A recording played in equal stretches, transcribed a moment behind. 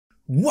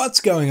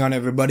What's going on,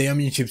 everybody? I'm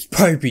YouTube's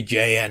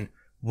popeyJN.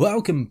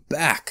 Welcome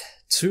back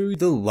to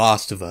The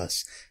Last of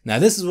Us. Now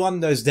this is one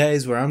of those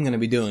days where I'm going to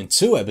be doing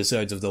 2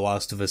 episodes of The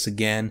Last of Us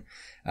again.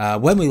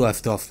 When we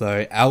left off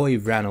though, Ellie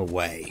ran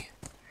away.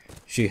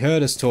 She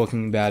heard us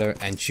talking about her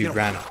and she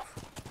ran off.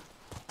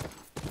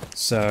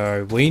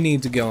 So we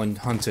need to go and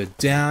hunt her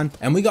down,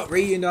 and we got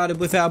reunited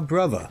with our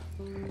brother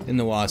in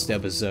the last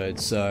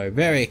episode, so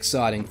very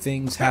exciting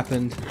things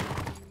happened.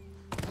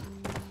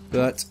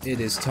 But it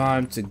is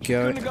time to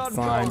go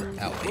find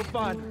Ellie. We'll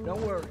find her,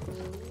 don't worry.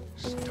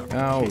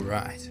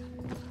 Alright.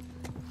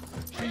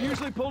 She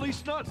usually pull these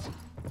stunts.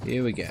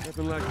 Here we go.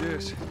 Nothing like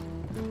this.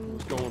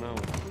 What's going on?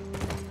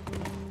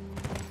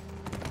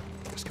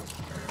 Let's go.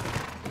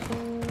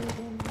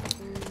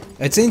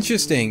 It's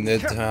interesting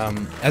that,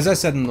 as I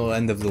said in the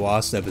end of the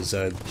last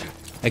episode,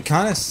 it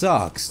kind of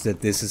sucks that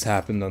this has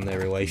happened on their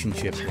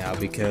relationship now,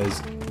 because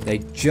they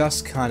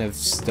just kind of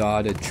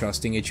started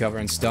trusting each other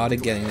and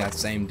started getting that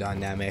same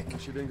dynamic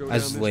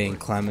as Lee and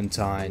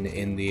Clementine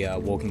in the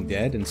Walking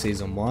Dead in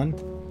Season 1.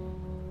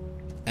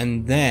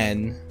 And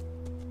then,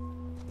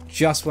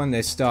 just when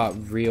they start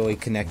really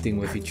connecting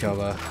with each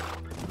other,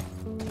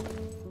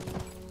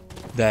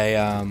 they,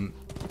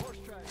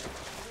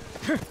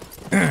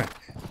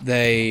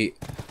 they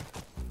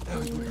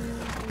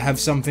have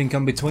something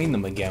come between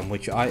them again,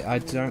 which I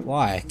don't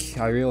like.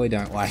 I really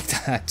don't like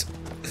that.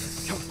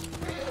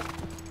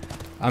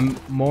 I'm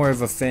more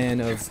of a fan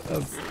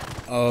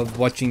of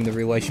watching the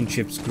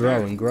relationships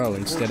grow and grow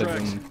instead of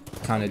them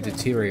kind of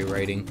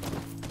deteriorating.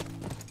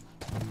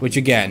 Which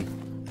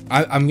again,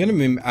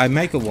 I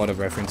make a lot of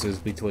references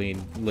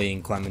between Lee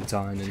and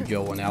Clementine and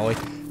Joel and Ellie,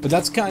 but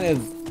that's kind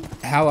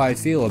of how I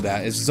feel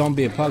about it. It's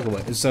zombie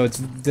apocalypse, so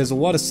there's a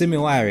lot of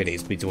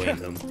similarities between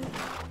them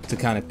to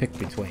kind of pick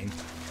between.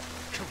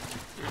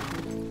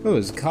 Oh,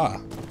 there's a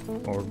car.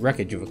 Or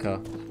wreckage of a car.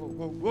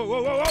 Whoa, whoa, whoa,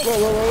 whoa, whoa, Whoa,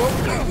 whoa, whoa,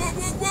 whoa, whoa,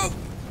 whoa, whoa!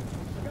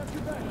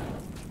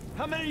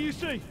 How many do you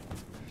see?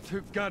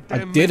 Too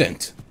goddamn I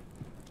didn't.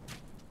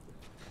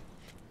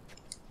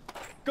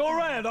 Go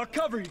around, I'll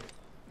cover you.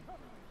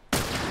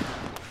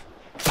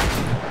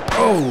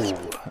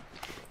 Oh!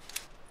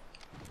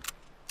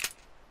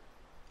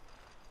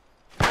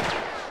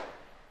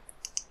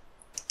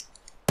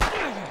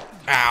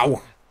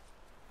 Ow!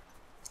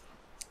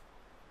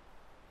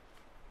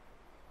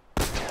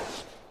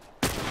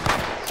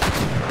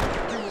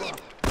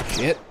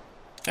 Shit.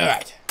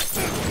 Alright.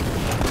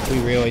 We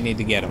really need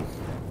to get him.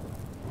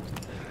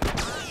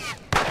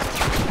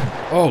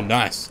 Oh,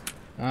 nice.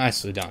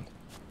 Nicely done.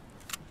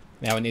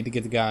 Now we need to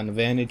get the guy on the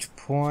vantage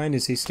point.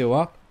 Is he still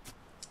up?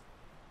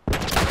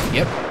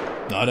 Yep.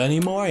 Not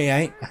anymore, he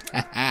ain't.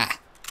 I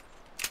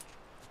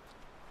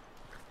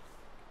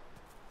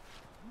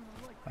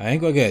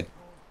think we're good.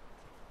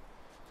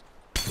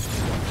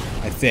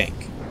 I think.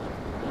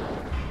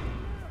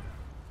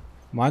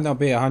 Might not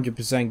be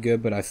 100%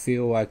 good, but I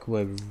feel like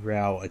we're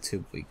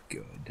relatively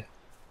good.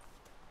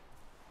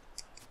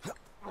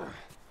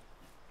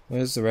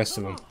 Where's the rest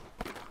of them?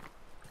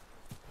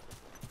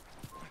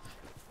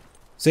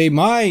 See,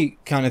 my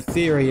kind of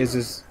theory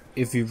is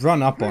if you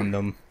run up on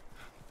them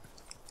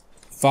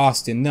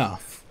fast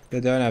enough, they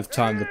don't have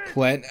time to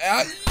plan.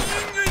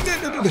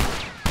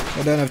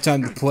 They don't have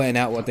time to plan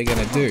out what they're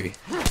gonna do.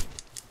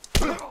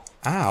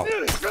 Ow!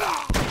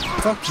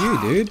 Fuck you,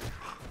 dude.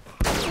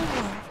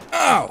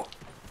 Ow!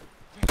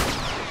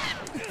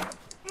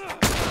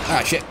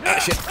 Ah shit! Ah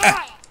shit!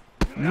 Ah!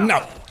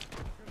 No!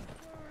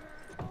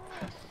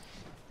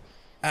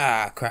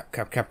 Ah crap!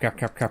 Crap! Crap! Crap!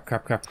 Crap! Crap!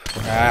 Crap! Crap!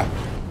 Ah!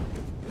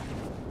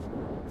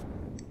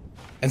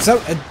 And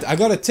so I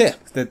got a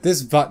tip that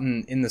this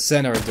button in the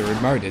center of the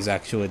remote is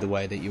actually the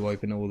way that you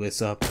open all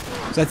this up.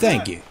 So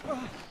thank you.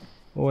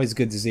 Always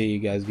good to see you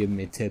guys giving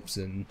me tips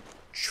and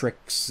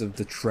tricks of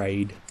the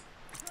trade.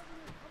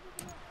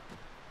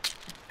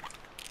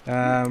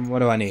 What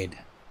do I need?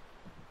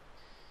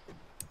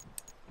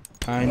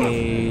 I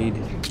need...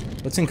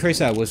 Let's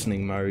increase our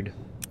listening mode.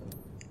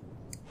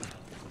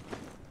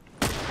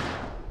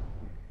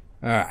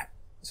 Alright,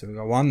 so we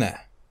got one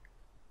there.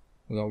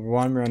 We got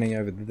one running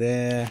over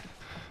there.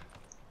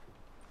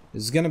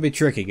 This is gonna be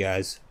tricky,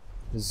 guys.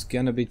 This is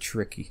gonna be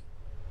tricky.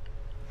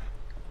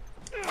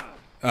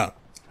 Oh,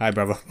 hi,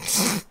 brother.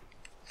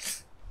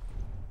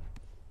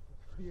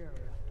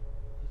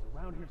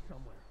 Around here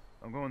somewhere.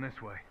 I'm going this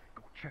way.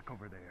 Go check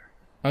over there.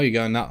 Oh, you're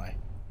going that way.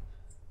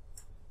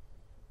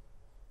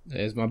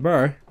 There's my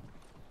bro.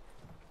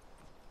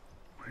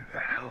 Where the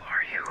hell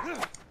are you?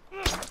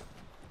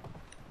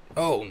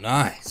 Oh,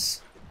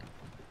 nice.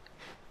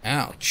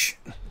 Ouch.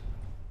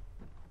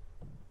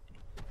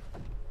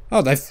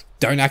 Oh, they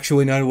don't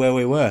actually know where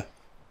we were.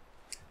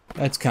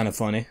 That's kind of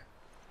funny,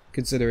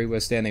 considering we're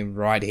standing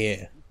right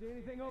here. You see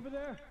anything over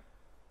there?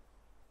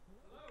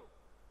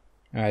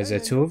 Alright, is there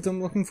 2 of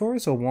them looking for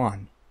us, or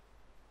 1?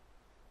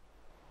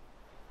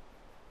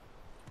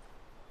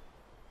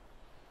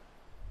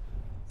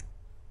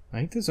 I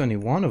think there's only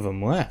 1 of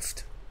them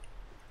left.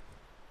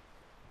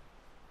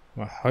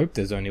 I hope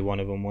there's only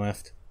 1 of them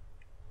left.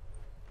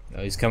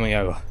 Oh, he's coming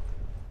over.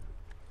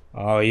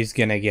 Oh, he's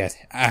gonna get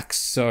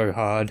axed so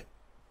hard.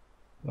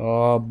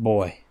 Oh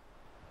boy.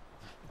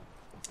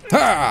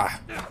 Ha!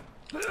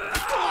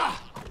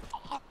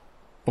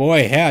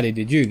 Boy, howdy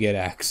did you get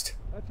axed.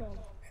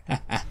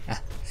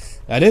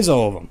 That is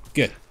all of them.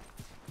 Good.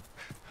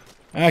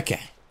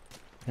 Okay.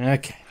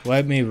 Okay.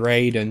 Let me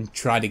raid and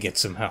try to get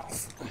some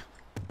health.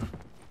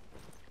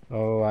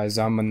 Otherwise,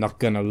 I'm not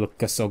gonna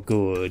look so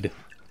good.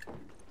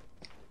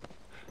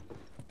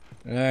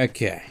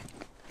 Okay.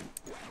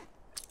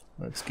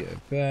 Let's go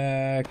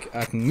back.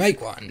 I can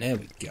make one. There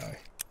we go.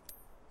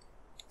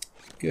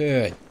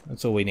 Good.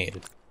 That's all we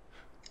needed.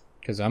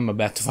 Because I'm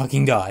about to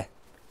fucking die.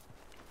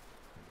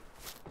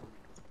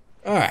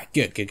 Alright,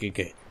 good, good, good,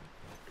 good.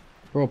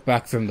 Brought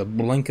back from the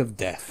blink of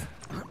death.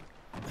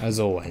 As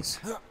always.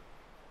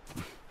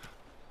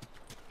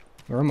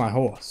 Where my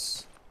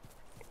horse?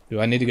 Do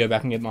I need to go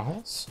back and get my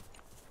horse?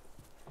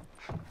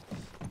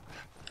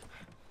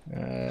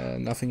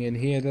 Nothing in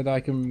here that I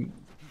can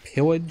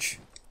pillage?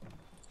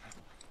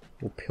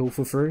 Or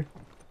pilfer through?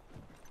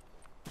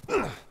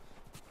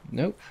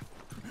 Nope.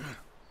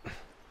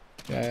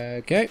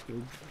 Okay,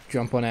 we'll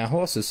jump on our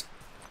horses.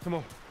 Come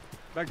on,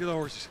 back to the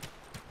horses.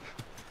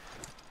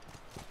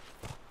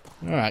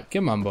 Alright,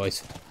 come on,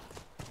 boys.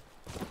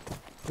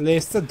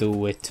 Let's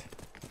do it.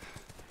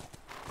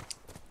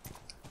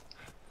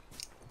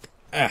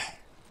 Ah.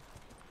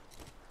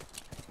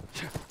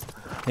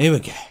 Here we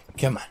go.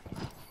 Come on.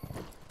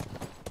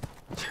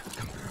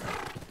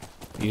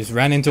 You just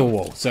ran into a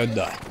wall, so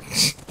die.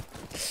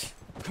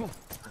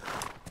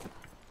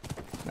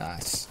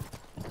 Nice.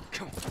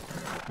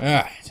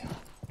 Alright.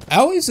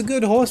 Allie's a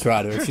good horse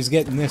rider if she's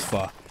getting this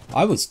far.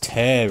 I was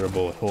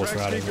terrible at horse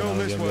riding when I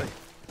was younger.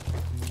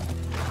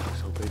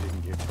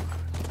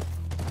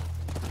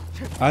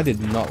 I did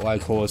not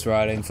like horse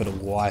riding for the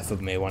life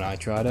of me when I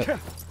tried it.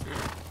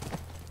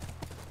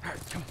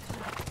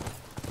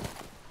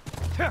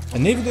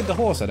 And neither did the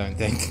horse, I don't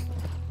think.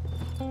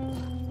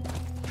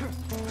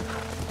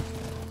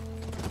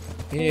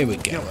 Here we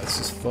go, let's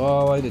just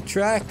follow the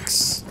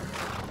tracks.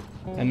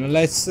 And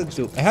let's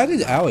do... How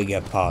did Allie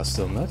get past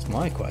them? That's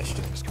my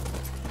question.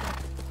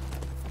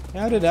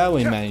 How did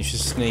Allie manage to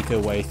sneak her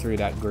way through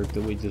that group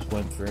that we just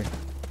went through?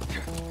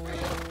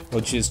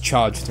 Or just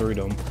charge through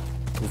them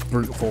with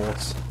brute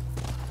force?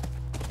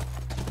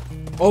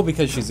 Or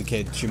because she's a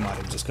kid, she might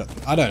have just got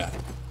them. I don't know.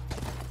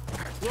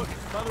 Look,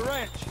 by the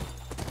ranch.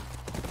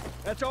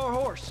 That's our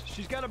horse.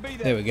 She's gotta be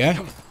there. There we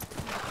go.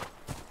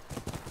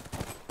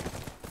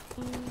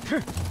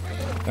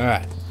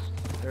 Alright.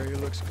 Area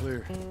looks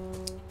clear.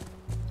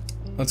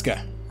 Let's go.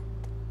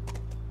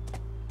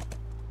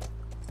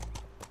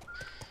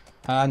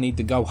 I need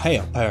to go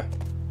help her.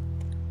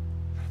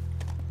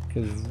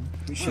 Because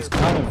she's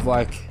kind of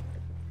like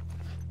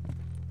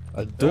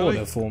a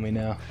daughter for me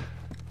now.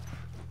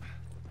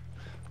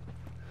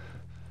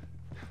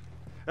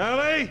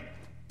 Ellie!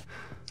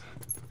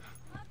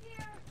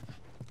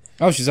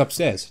 Oh, she's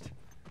upstairs.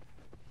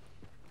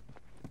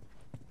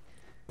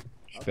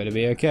 She better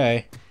be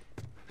okay.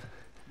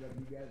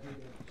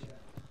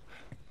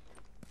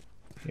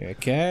 You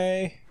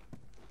okay?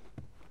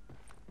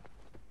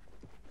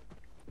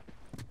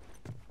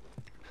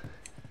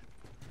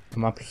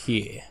 I'm up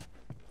here.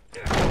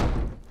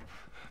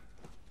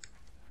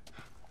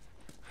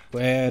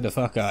 Where the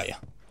fuck are you?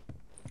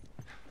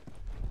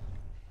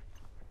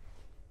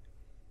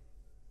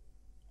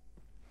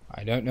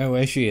 I don't know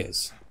where she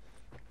is.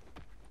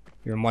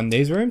 You're in one of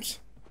these rooms?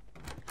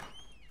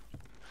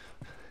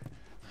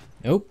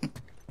 Nope.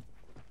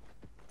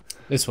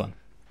 This one.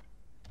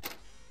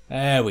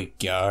 There we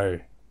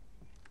go.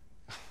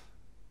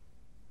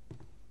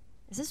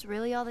 Is this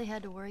really all they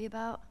had to worry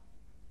about?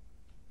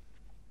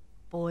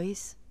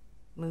 Boys?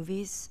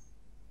 Movies?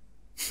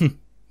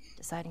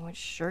 Deciding which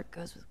shirt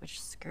goes with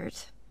which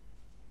skirt?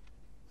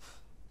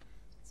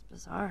 It's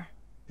bizarre.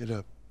 Get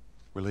up.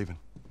 We're leaving.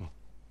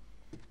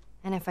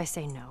 And if I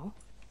say no?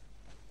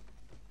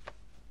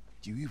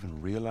 Do you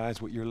even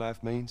realize what your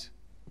life means?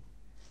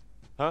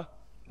 Huh?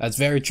 That's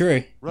very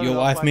true. Running Your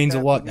off life like means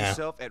that, a lot putting now.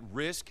 yourself at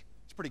risk?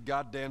 It's pretty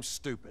goddamn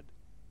stupid.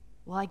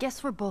 Well, I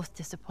guess we're both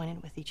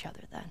disappointed with each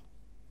other then.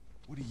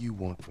 What do you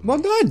want from What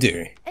me? did I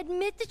do?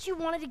 Admit that you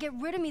wanted to get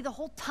rid of me the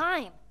whole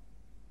time.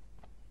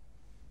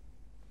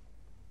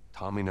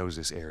 Tommy knows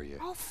this area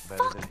Oh,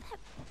 better fuck than... that.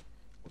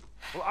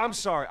 Well, I'm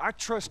sorry. I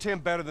trust him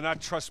better than I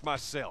trust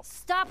myself.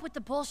 Stop with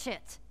the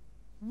bullshit.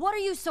 What are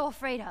you so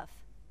afraid of?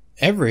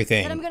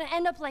 Everything. That I'm gonna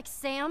end up like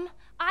Sam?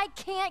 I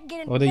can't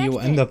get infected. Or that you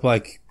end up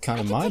like kind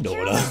of I my can take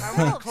care daughter. of How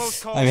many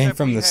close calls I mean, have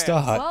from we the had?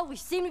 start. Well, we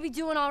seem to be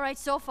doing all right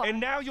so far. And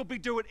now you'll be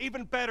doing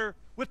even better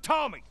with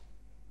Tommy.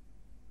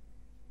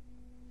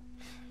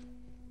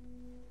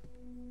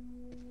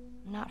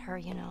 Not her,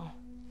 you know.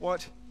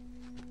 What?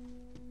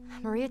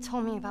 Maria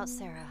told me about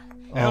Sarah.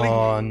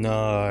 Oh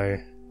no.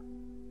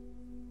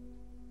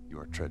 You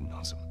are treading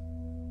on some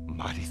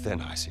mighty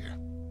thin ice here.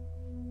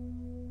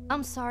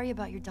 I'm sorry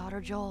about your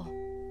daughter, Joel.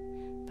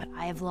 But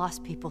I have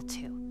lost people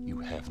too. You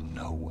have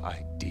no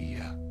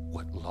idea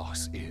what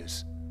loss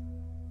is.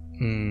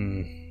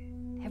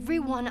 And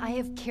Everyone I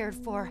have cared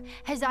for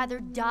has either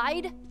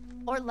died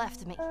or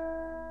left me.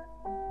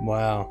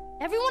 Wow.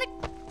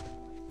 Everyone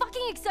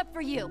fucking except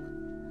for you.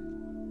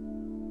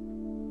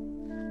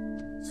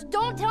 So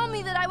don't tell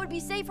me that I would be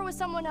safer with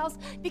someone else,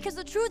 because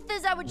the truth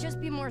is I would just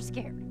be more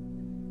scared.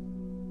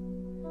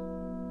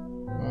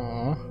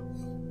 Aww.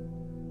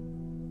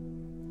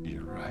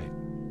 You're right.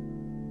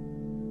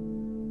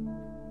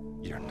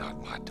 You're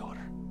not my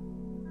daughter.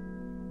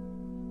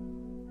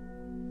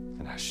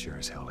 And I sure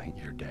as hell ain't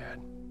your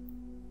dad.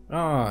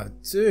 Oh,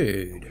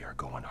 dude. We are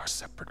going our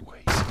separate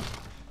ways.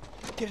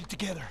 Get it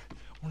together.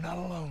 We're not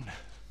alone.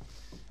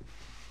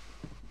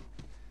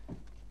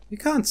 You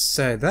can't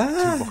say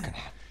that. Keep walking.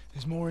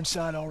 There's more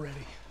inside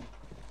already.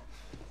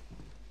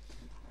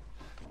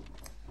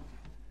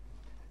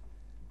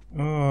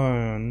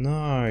 Oh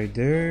no,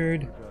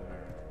 dude.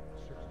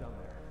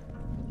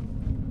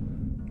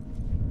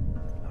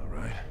 All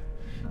right.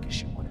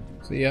 Guess you wanted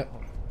to. So yeah.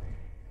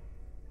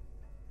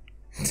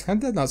 I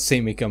did not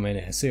see me come in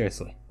here,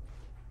 seriously.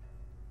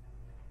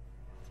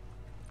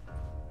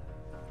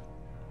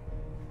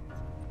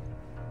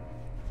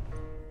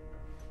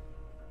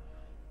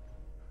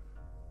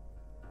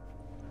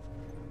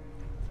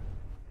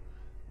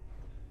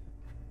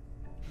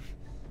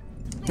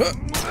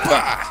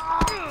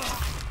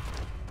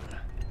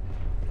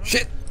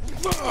 Shit!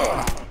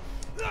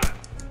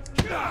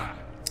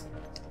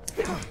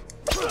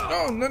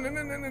 Oh, no, no,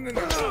 no, no, no, no,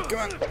 no. Come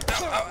on.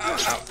 Ow, ow,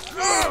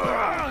 ow,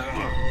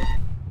 ow.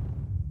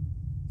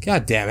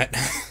 God damn it.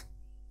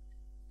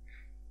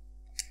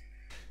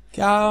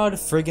 God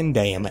friggin'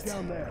 damn it.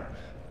 Down there.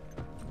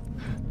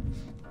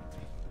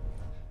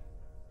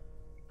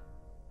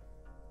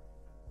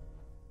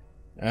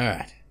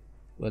 Alright.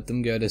 Let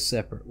them go to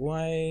separate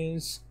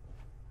ways.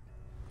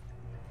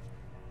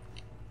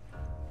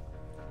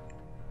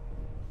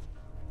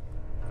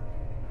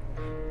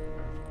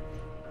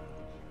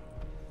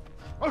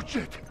 Oh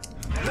shit!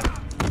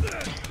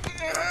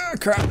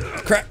 Crap,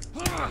 crap.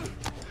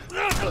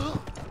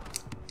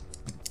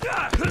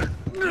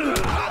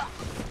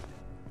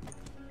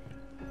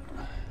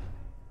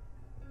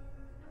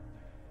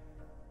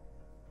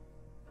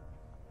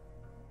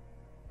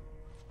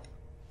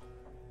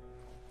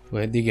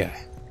 Where'd he go?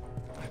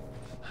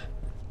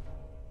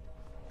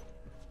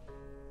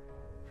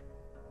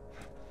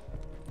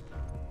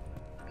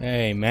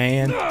 Hey,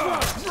 man.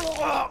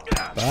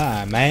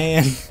 Bye,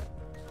 man.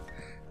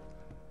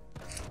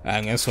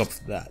 I'm gonna swap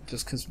for that,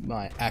 just because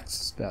my axe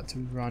is about to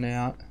run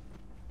out.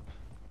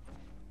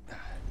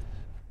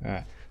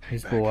 Alright,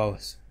 who's below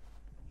us?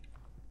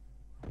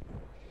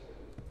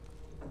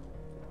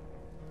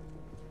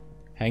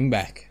 Hang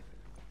back.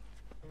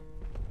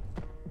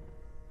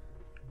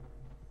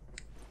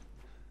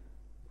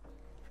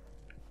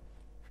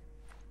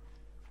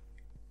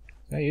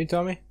 Is that you,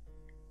 Tommy?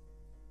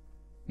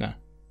 No.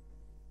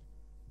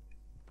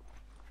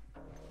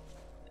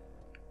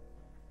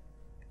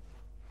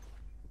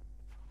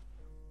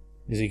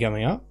 Is he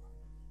coming up?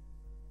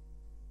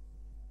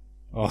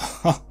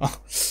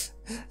 Oh,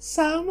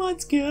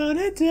 someone's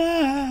gonna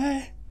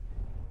die.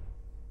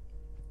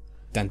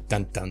 Dun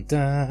dun dun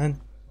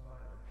dun.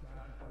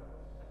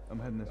 I'm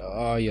heading this way.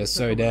 Oh, you're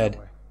so dead.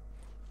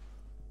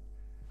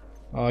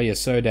 Oh, you're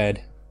so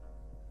dead.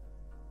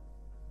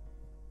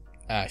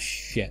 Ah,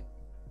 shit.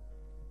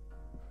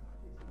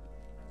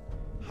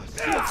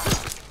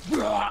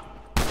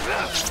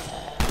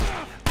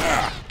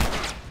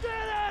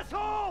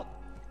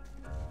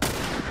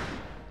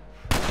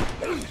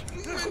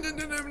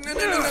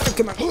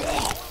 Come on.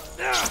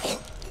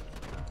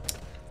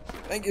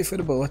 Thank you for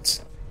the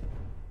bullets.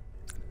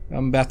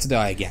 I'm about to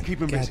die again.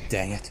 Keep him God busy.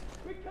 dang it.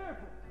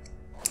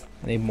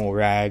 I need more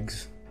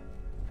rags.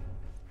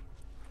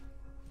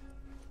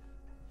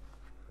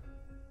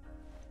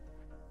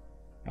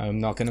 I'm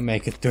not gonna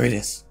make it through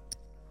this.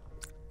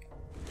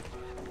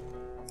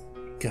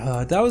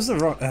 God, that was the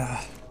wrong. I'm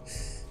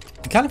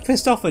kind of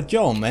pissed off at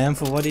Joel, man,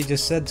 for what he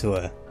just said to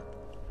her.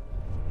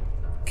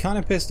 Kind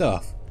of pissed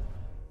off.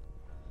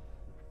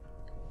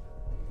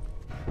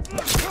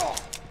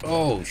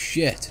 Oh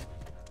shit!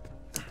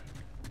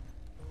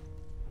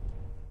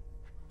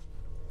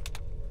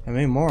 How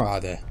many more are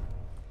there?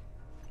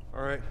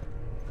 All right.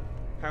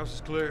 House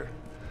is clear.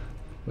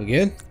 We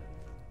good?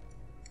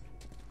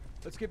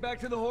 Let's get back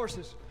to the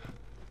horses.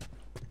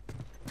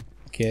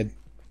 Kid.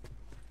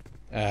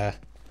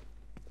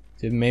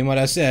 Didn't mean what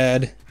I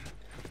said.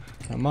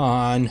 Come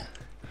on.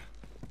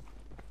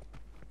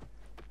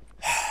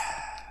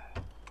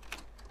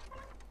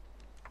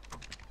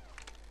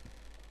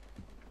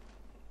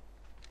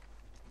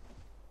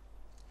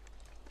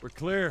 We're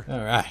clear.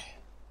 Alright.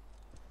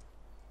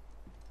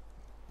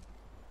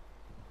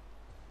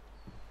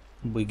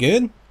 We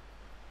good?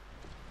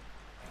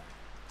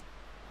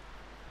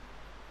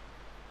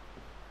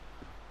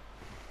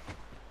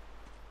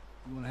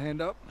 You want a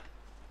hand up?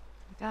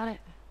 Got it.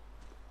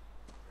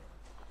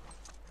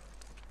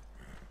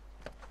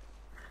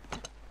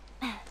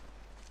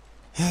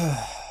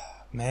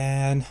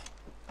 Man.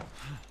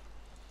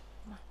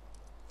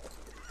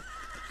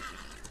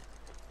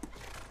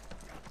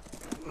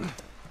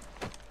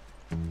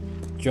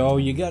 Joel,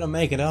 you gotta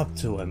make it up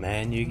to her,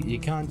 man. You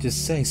can't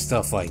just say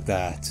stuff like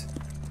that.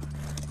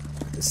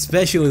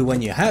 Especially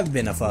when you have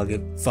been a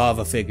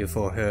father figure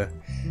for her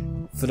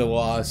for the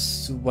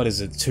last, what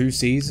is it, 2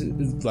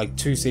 seasons? Like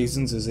 2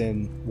 seasons as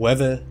in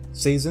weather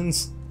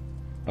seasons?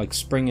 Like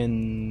spring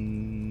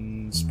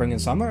and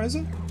summer, is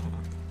it?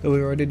 That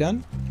we've already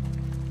done?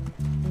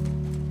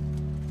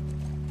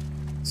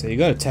 So you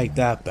gotta take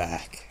that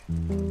back.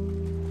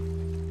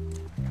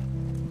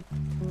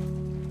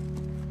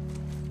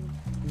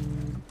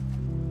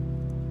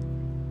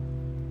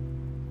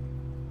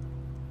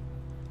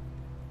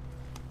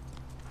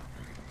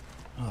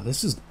 Oh,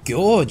 this is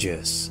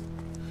gorgeous.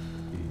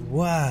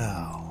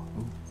 Wow.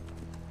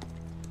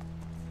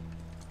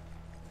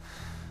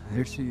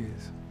 There she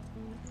is.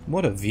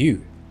 What a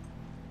view.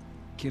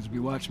 Kids will be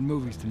watching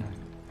movies tonight.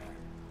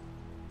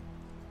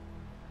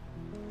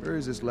 Where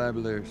is this lab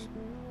of theirs?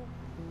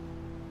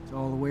 It's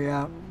all the way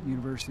out,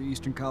 University of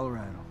Eastern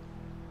Colorado.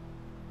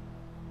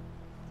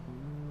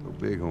 Go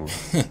Bighorn.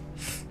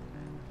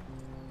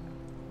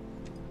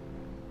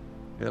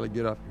 Ellie,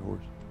 get off your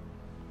horse.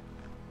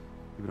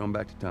 Give it on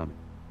back to Tommy.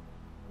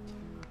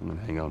 I'm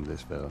gonna hang on to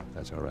this fella, if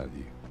that's all right with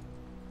you.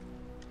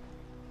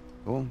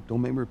 Go on, don't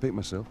make me repeat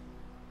myself.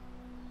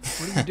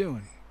 What are you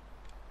doing?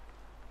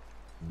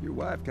 Your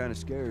wife kind of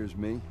scares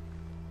me.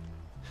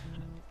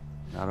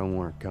 I don't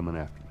want her coming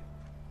after you.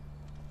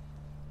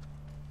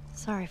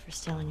 Sorry for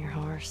stealing your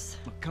horse.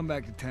 Look, come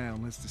back to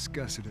town. Let's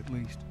discuss it at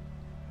least.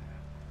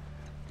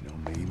 You know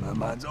me, my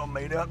mind's all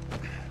made up.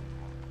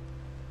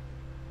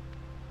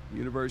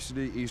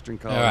 University, Eastern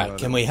Colorado. Alright,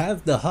 can we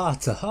have the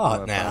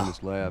heart-to-heart Where I found now?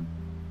 this lab.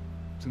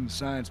 It's in the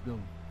science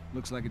building.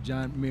 Looks like a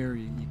giant mirror.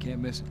 You can't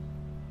miss it.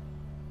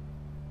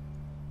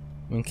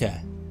 Okay.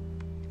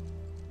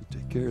 You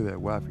take care of that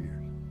wife of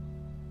yours.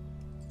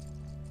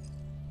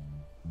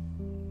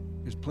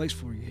 There's a place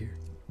for you here.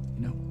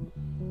 You know?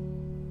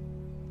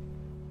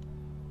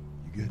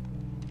 You good?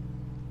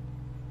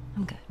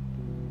 I'm good.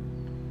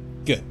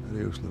 Good.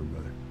 Adios, little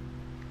brother.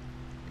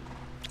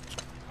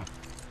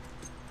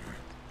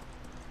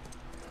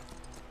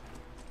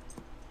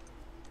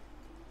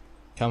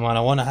 Come on,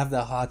 I want to have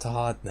that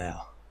heart-to-heart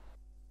now.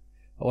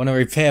 I want to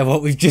repair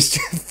what we've just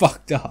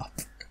fucked up.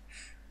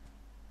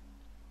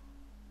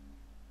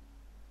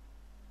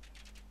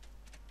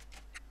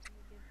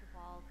 Give the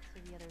ball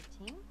to the other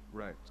team,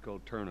 Right, it's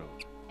called turnover.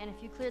 and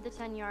if you clear the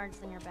 10 yards,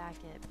 then you're back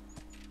at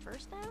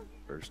first down?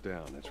 First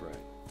down, that's right.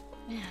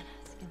 Man,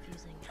 it's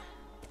confusing.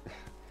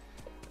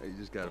 Hey, you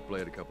just gotta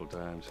play it a couple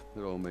times.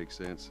 It all makes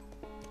sense.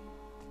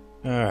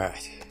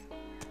 Alright.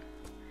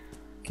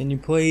 Can you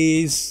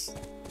please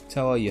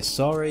tell her you're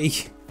sorry?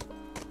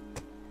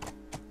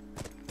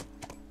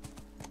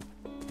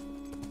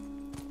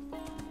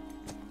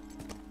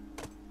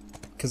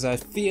 Because I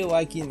feel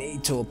like you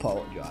need to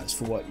apologize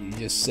for what you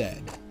just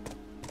said.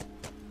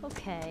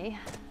 Okay.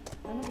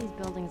 None of these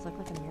buildings look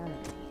like a mirror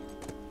to me.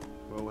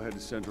 Well, we'll head to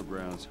Central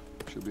Grounds.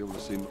 She'll be able to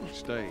see me.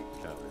 Stay,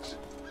 Callus.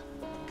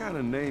 What kind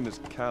of name is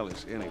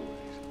Callus, anyways?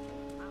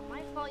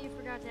 My fault you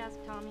forgot to ask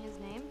Tommy his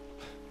name.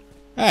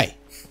 Hey!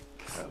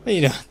 What are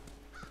you doing?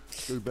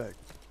 Go back.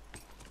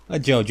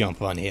 Let Joe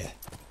jump on here.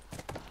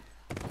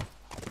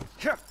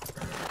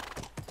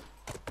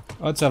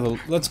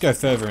 Let's go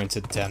further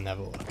into the town and have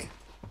a look.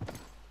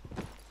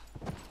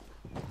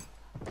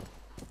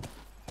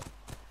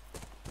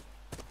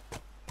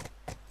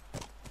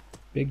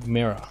 Big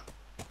mirror.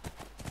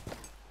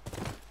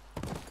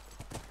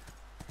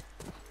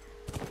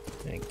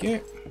 Thank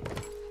you.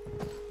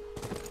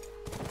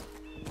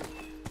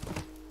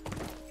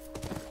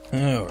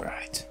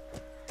 Alright.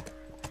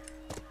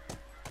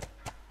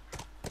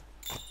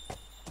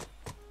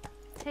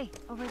 Hey,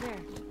 over there.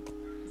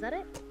 Is that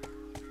it?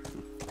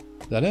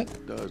 Is that it?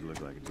 It does look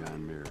like a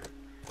giant mirror.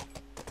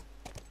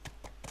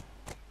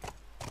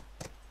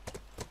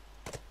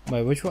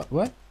 Wait, which one?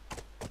 What?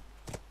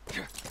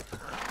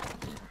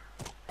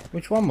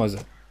 Which one was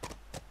it?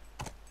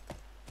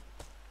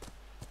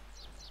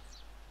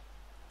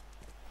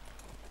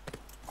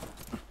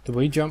 Did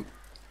we jump?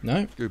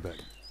 No? Go back.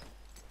 You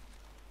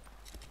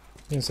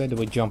gonna say, did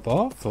we jump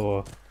off,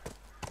 or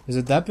is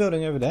it that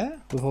building over there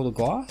with all the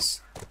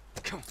glass?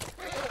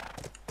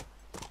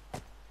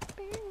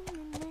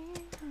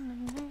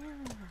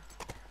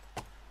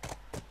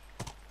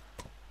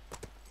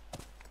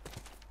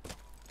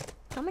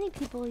 How many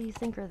people do you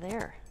think are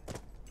there?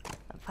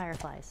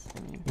 Fireflies, I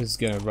mean. Just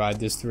gonna ride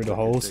this through the It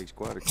holes. takes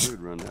quite a crew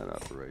to run that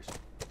operation.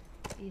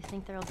 Do you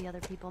think there'll be other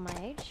people my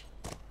age?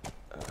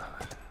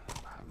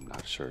 I'm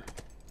not sure.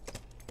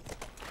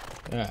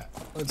 Alright,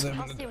 let's I'll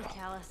open stay the with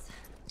Callus.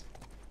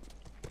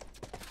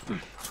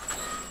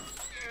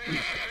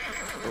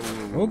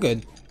 We're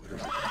good.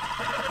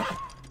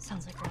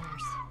 Sounds like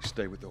runners.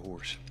 Stay with the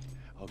horse.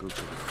 I'll go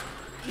to him.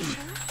 You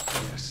sure?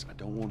 Yes, I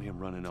don't want him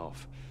running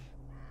off.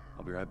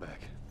 I'll be right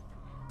back.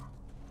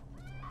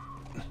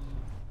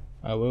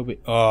 I will be.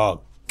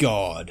 Oh,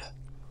 God.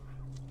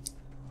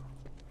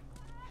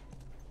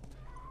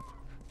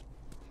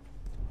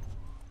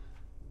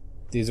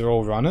 These are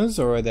all runners,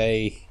 or are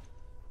they...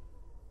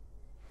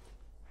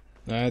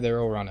 No, they're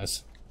all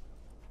runners.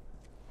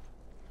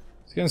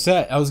 I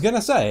was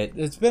gonna say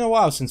it's been a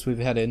while since we've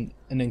had an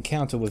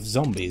encounter with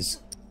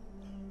zombies.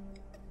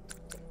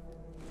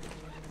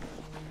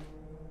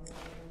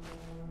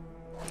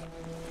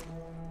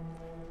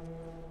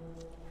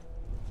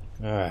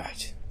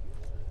 Alright.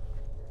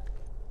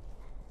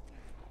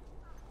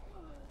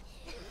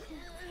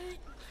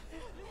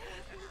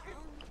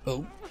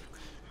 Oh.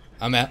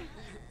 I'm out.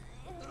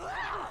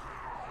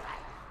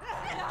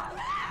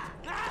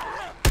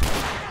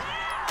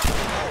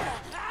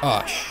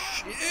 Oh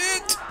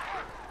shit!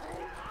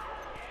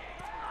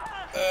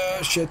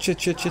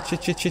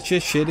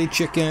 Shitty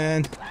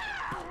chicken.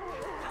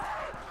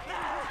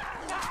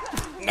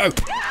 No!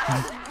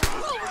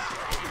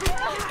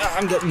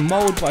 I'm getting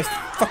mauled by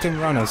fucking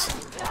runners.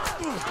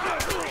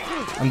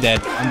 I'm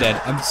dead. I'm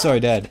dead. I'm so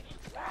dead.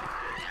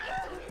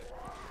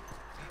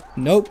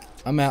 Nope.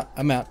 I'm out.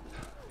 I'm out.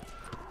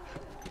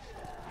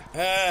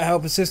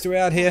 Help a sister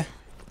out here.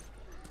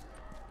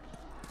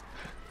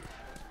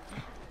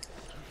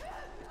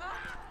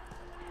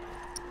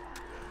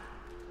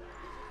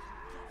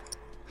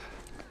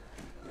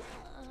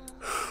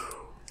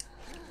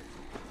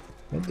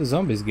 Where'd the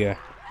zombies go?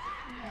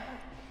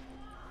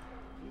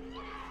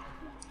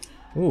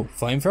 Ooh,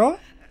 flamethrower?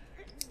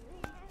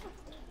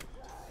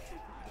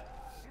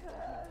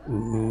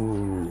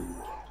 Ooh.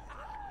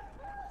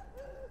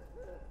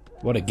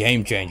 What a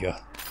game changer.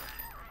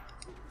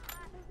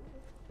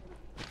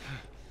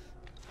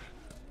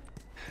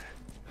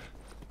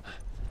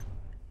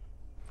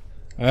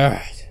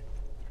 Alright.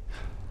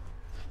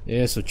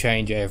 This will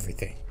change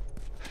everything.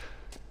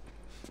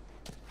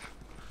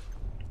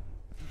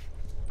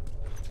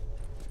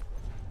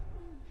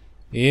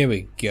 Here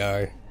we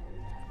go.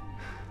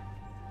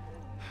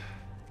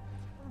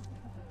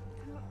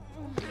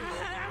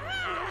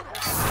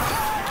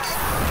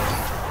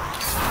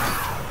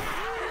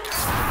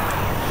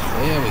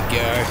 There we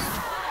go.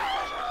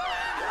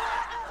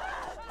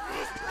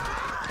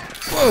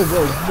 Whoa,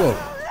 whoa, whoa.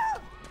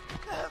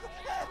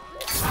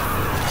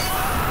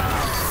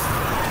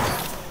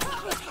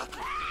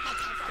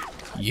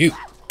 You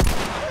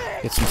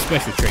get some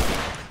special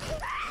treatment.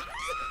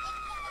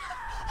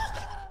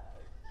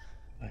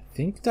 I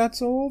think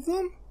that's all of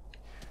them.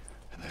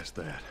 And that's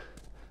that.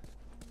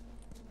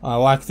 I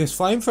like this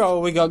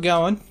flamethrower we got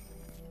going.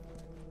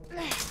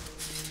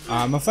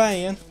 I'm a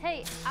fan.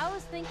 Hey, I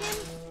was thinking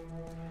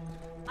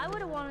I would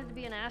have wanted to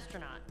be an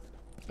astronaut.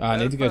 I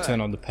need to go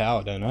turn on the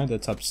power, don't I?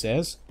 That's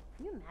upstairs.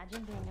 Can you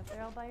imagine being up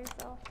there all by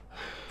yourself?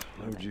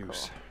 No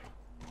juice.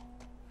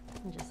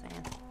 Cool. I'm just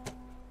saying.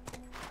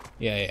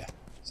 Yeah.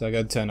 So I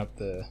gotta turn up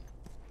the...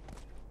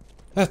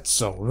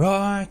 That's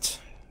alright.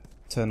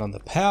 Turn on the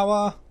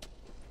power.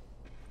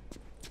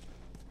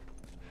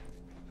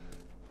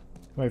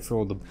 Wait for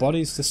all the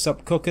bodies to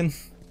stop cooking.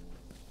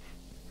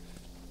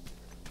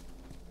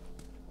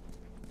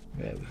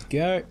 There we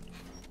go.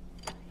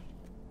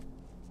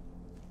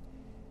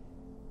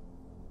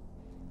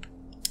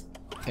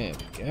 There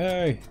we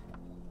go.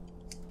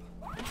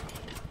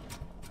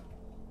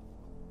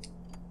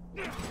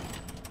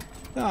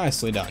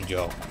 Nicely done,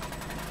 Joel.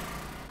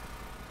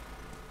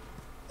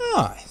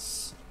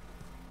 Nice.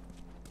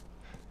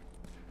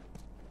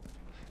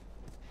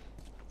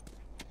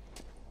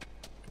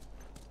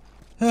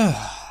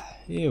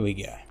 Here we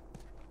go.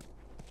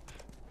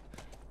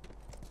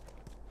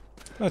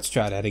 Let's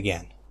try that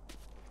again.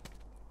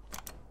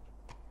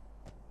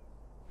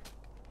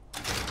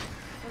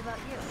 What about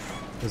you?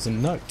 There's a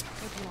note.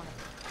 What do you want?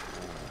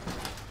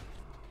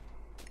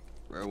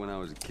 Right when I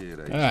was a kid,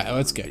 I used Alright, to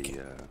let's go, be,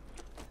 kid.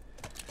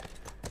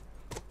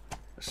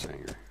 a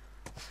singer.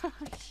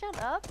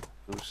 Shut up.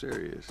 I'm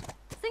serious.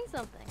 Sing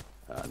something.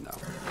 No.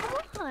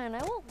 Come on,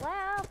 I won't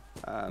laugh.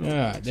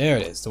 Alright, there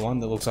it is. The one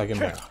that looks like a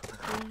mirror.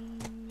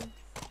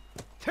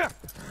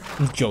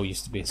 Joel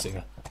used to be a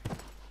singer.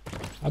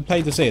 I'd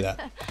pay to see that.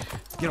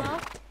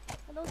 Are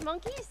those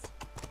monkeys?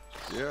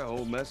 Yeah, a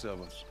whole mess of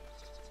them.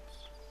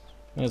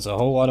 There's a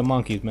whole lot of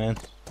monkeys, man.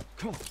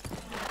 Come on.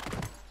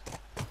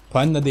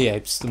 Planet of the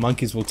Apes. The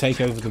monkeys will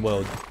take over the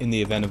world in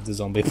the event of the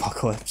zombie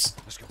apocalypse.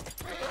 Let's go.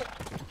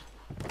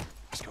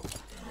 Let's go.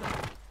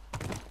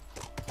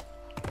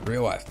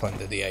 Real life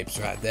Planet of the Apes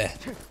right there.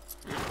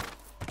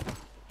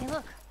 Hey,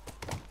 look.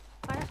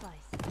 Fireflies.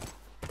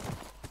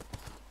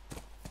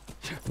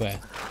 Where?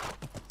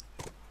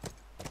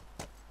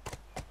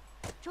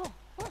 Joel,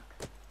 look.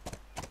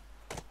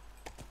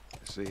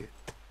 I see it.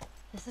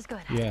 This is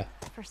good. Yeah.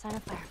 First sign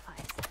of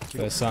fireflies.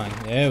 First sign.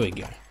 There we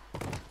go.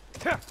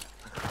 Alright,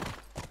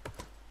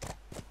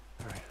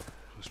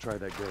 let's try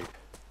that gate.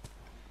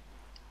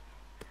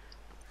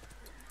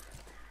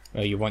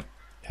 Oh, you want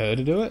her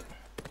to do it?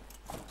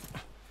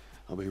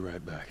 I'll be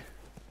right back.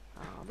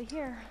 I'll be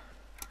here.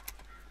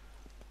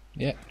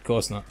 Yeah, of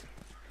course not.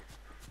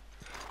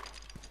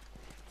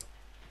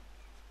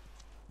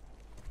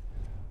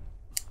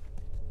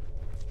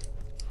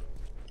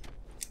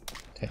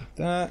 Take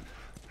that.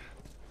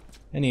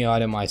 Any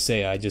item I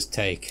see, I just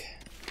take.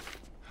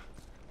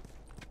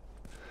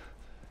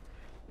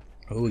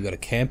 Oh, we got a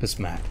campus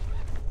map.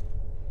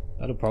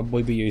 That'll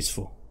probably be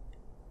useful.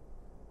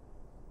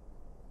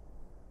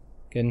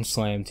 Getting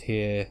slammed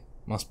here.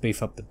 Must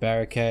beef up the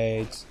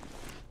barricades.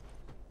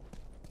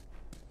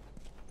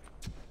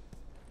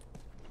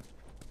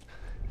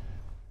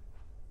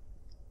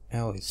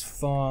 Ellie's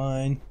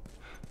fine.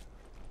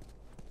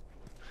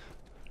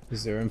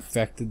 Is there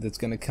infected that's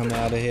gonna come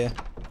out of here?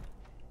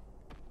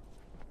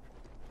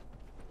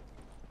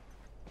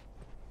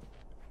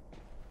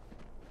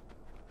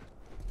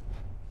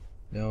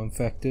 No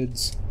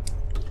infecteds.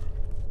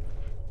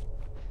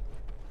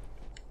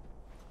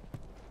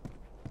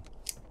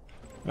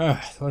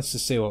 Let's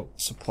just see what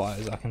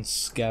supplies I can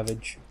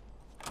scavenge.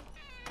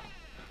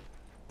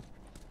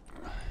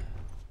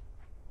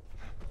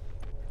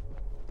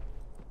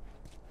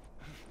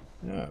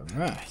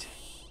 Alright.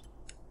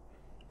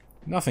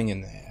 Nothing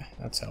in there.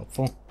 That's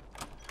helpful.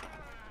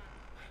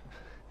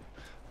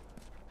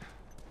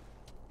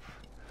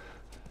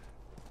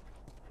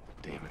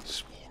 Damn it,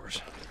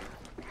 spores.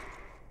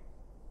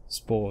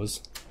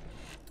 Spores.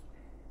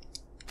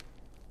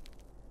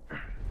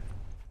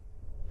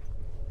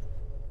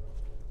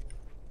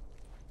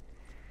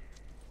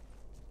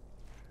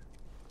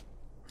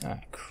 Ah,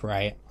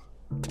 crap.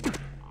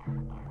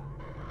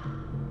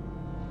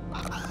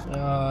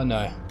 Oh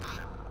no.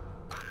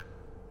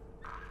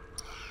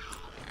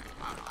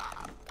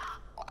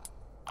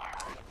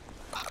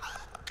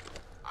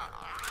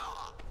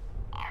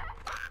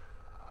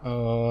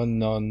 Oh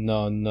no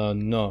no no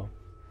no.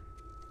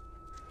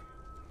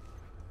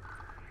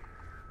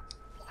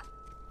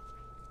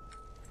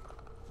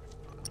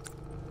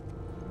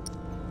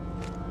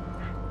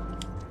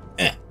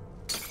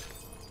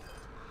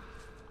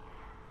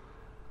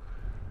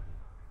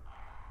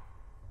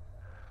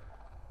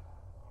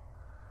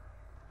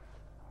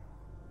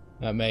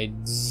 That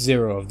made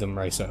 0 of them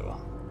race over.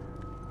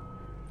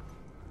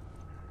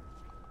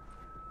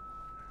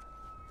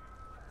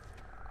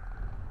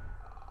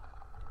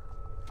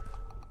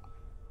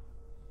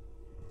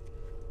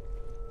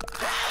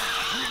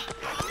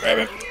 Grab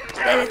him!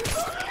 Grab him!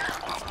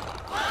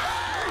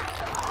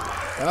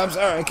 I'm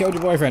sorry, I killed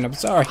your boyfriend, I'm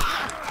sorry.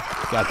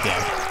 God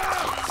damn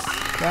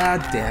it.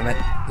 God damn it.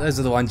 Those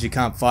are the ones you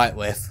can't fight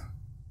with.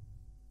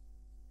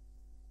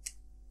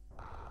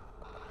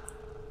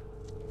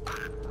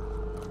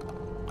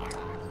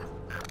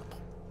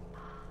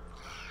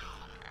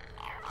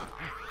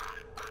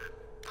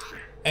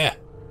 Yeah.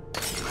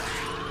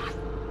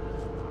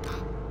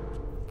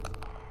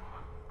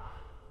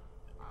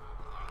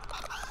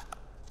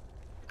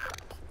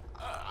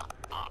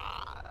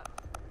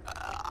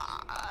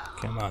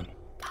 Come on.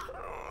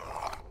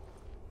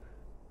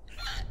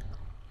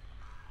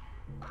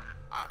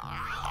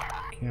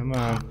 Come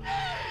on.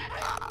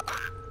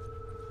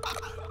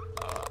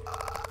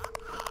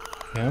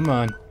 Come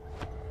on.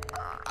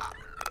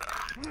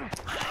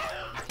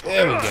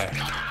 There we go.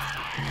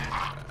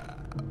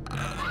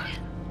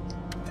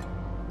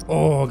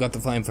 Oh, I got the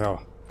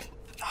flamethrower.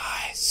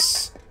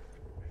 Nice.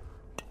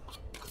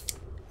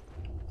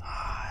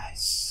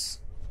 Nice.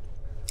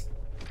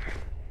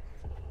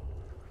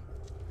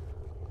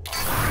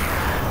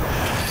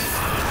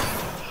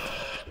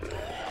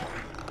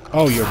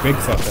 Oh, you're a big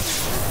fucker.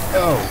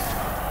 Oh.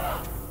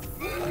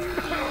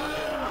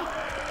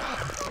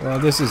 Well,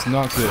 this is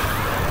not good.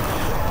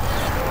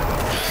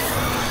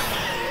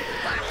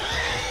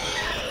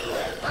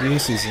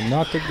 This is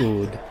not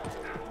good.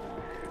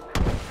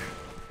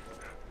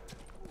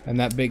 And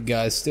that big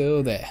guy's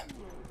still there.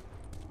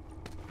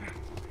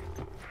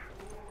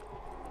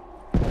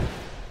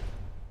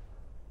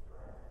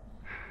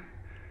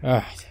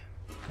 Alright.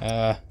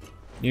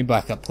 New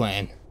backup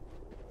plan.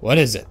 What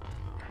is it?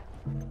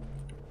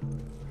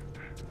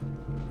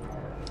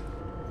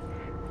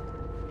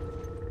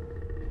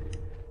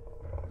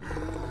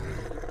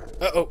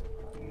 Uh-oh.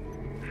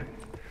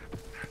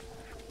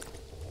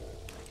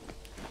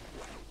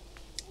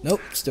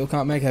 Nope, still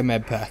can't make a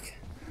med pack.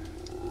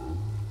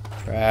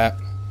 Crap.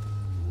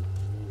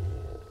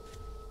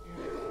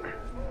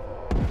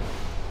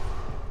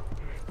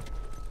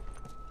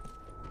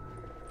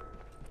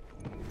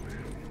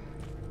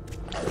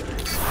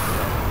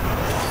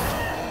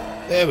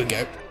 There we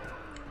go.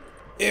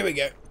 Here we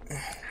go.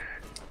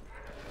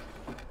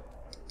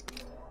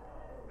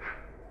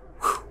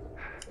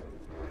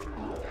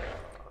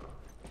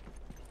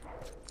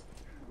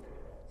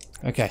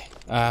 Okay,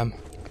 uh-oh.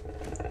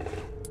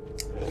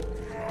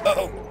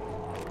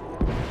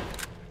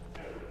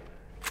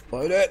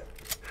 Load it.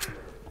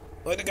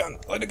 Load the gun.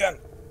 Load the gun.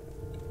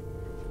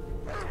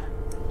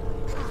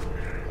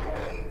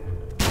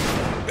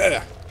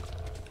 Better.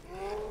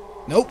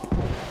 Nope.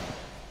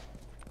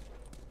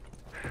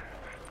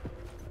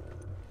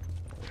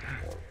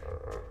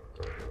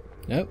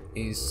 Nope,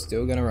 he's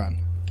still gonna run.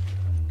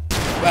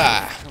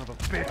 Bah! Son of a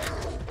bitch.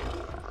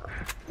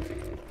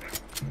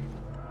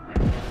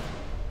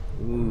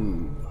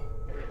 Ooh.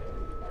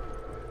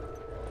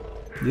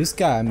 This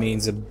guy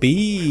means a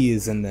bee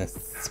is in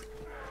this.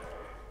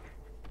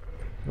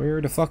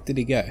 Where the fuck did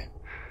he go?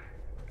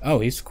 Oh,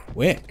 he's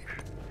quick.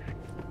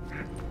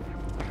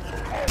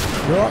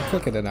 You're a lot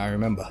quicker than I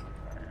remember.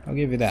 I'll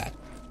give you that.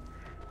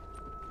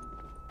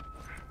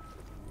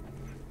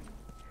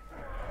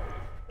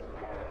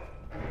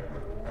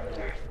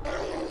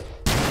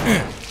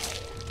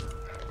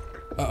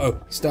 Uh-oh,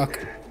 stuck.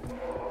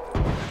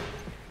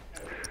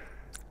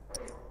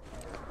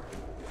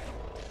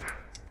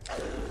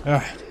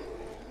 Alright.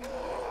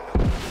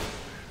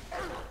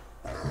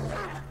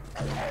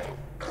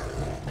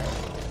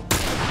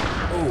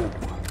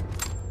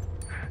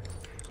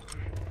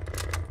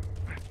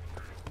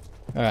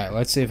 Alright,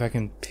 let's see if I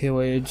can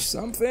pillage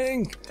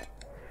something.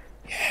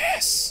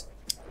 Yes!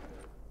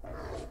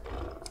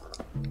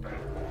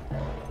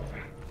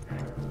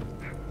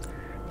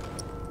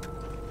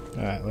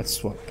 Alright, let's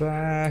swap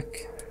back.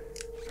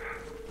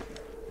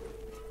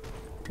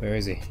 Where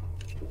is he?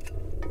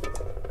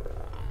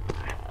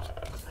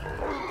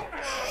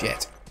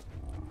 Shit.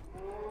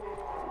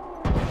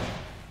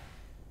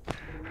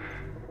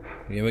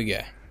 Here we go.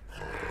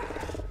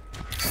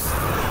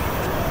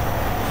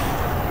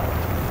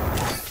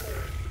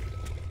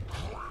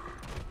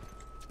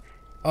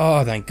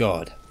 Oh, thank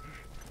God.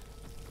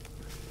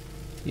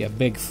 You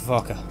big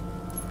fucker.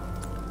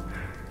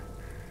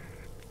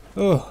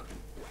 Oh.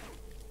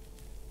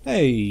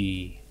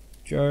 Hey,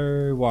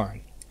 Joe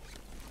Warren.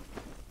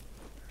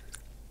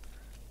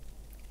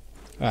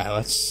 Alright,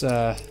 let's,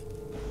 still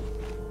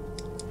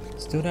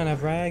don't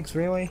have rags,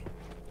 really?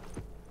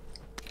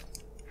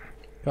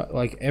 Got,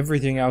 like,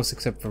 everything else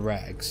except for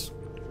rags.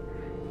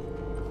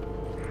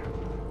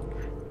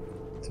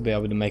 To be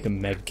able to make a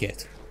med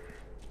kit.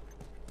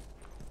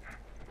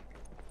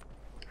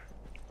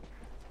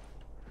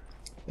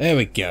 There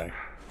we go.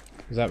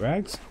 Was that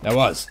rags? That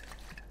was.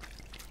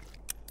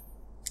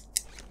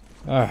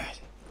 Alright.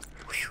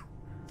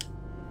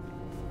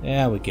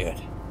 Now we're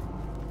good.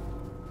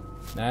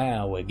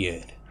 Now we're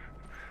good.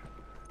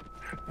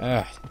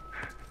 Alright.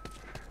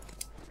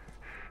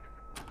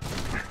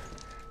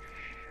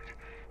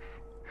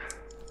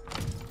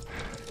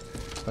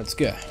 Let's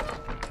go.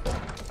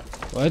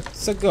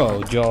 Let's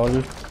go,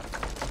 Joel.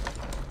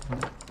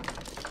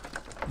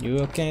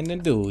 You can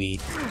do it.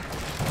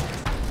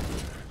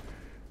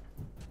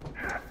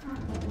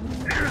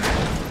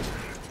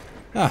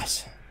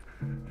 Nice.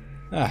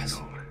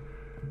 Nice.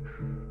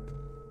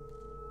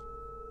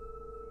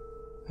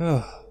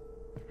 Oh.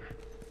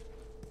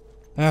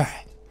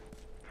 Alright.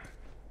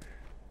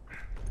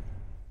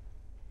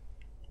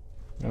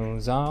 No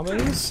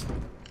zombies?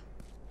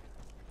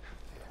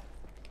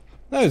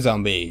 No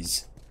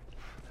zombies.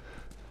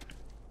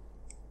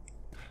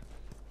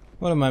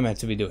 What am I meant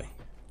to be doing?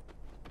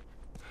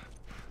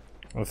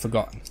 I've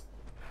forgotten.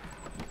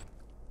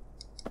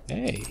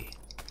 Hey.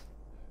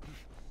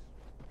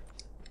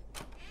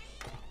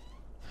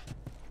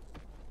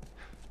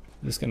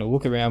 I'm just gonna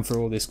look around for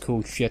all this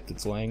cool shit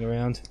that's laying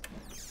around.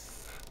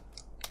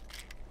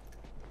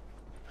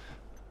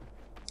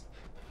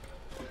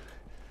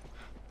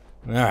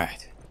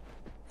 Alright.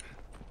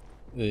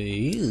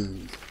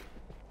 Ew.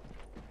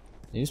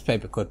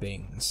 Newspaper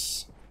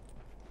clippings.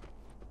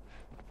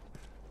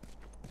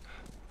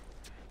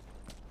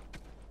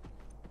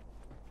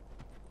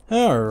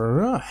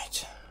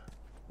 Alright.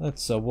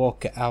 Let's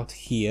walk out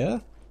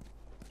here.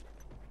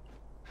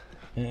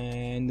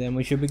 And then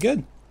we should be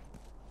good.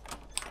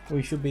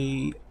 We should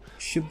be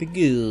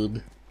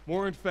good.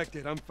 More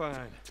infected, I'm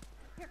fine.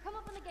 Here, come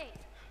up on the gate.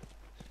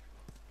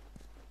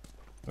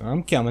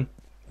 I'm coming.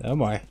 Don't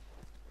worry.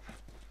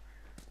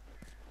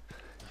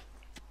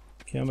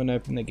 Come and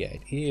open the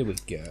gate. Here we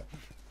go.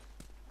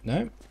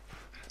 No?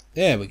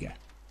 There we go.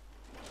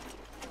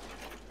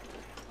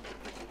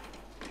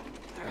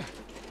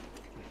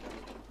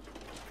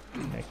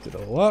 Connect it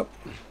all up.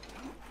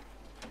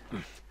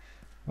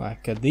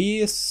 Like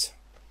this.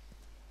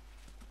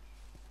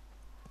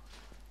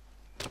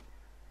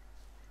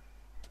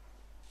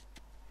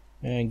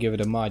 And give it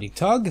a mighty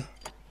tug.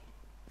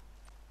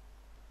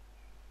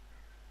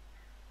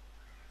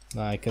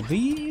 Like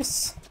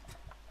this.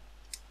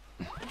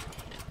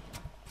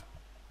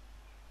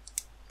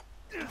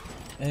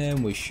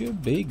 And we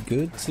should be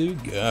good to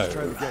go.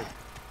 Try the gate.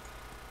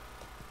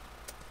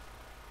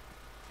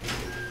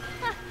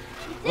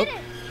 You did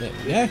it! There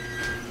we go.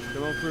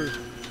 Come on through.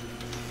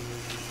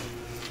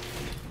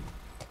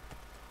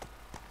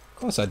 Of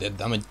course I did.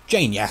 I'm a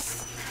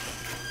genius.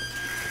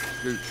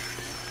 Good.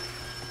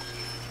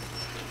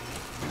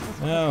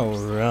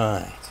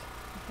 Alright. You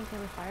think they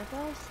were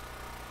fireflies?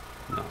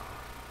 No.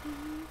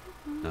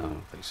 No, I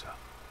don't think so.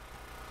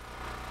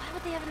 Why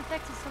would they have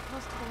infected so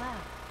close to the lab?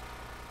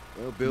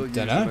 Well, Bill used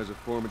them as a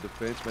form of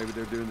defense. Maybe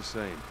they're doing the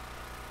same.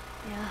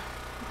 Yeah,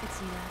 I could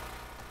see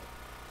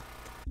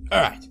that.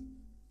 Alright.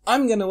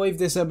 I'm gonna leave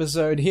this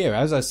episode here.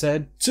 As I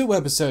said, 2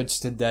 episodes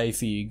today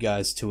for you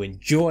guys to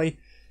enjoy.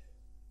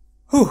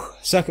 Whew.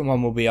 Second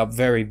one will be up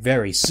very,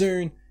 very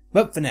soon.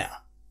 But for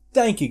now,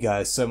 thank you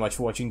guys so much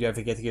for watching. Don't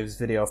forget to give this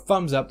video a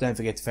thumbs up. Don't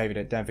forget to favorite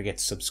it. Don't forget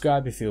to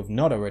subscribe if you have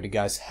not already,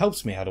 guys.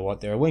 Helps me out a lot.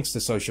 There are links to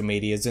social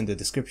medias in the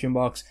description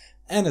box.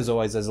 And as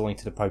always, there's a link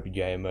to the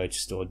popeyJN merch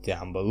store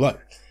down below.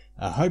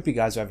 I hope you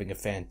guys are having a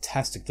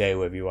fantastic day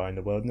wherever you are in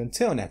the world. And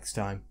until next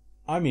time,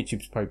 I'm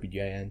YouTube's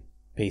popeyJN.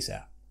 Peace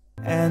out.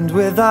 And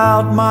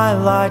without my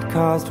light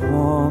cast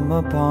warm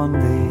upon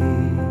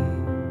thee,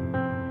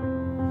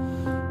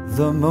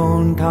 the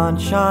moon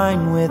can't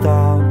shine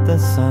without the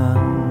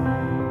sun.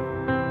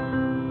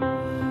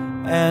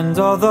 And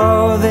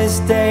although this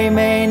day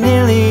may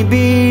nearly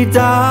be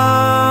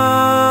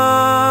done,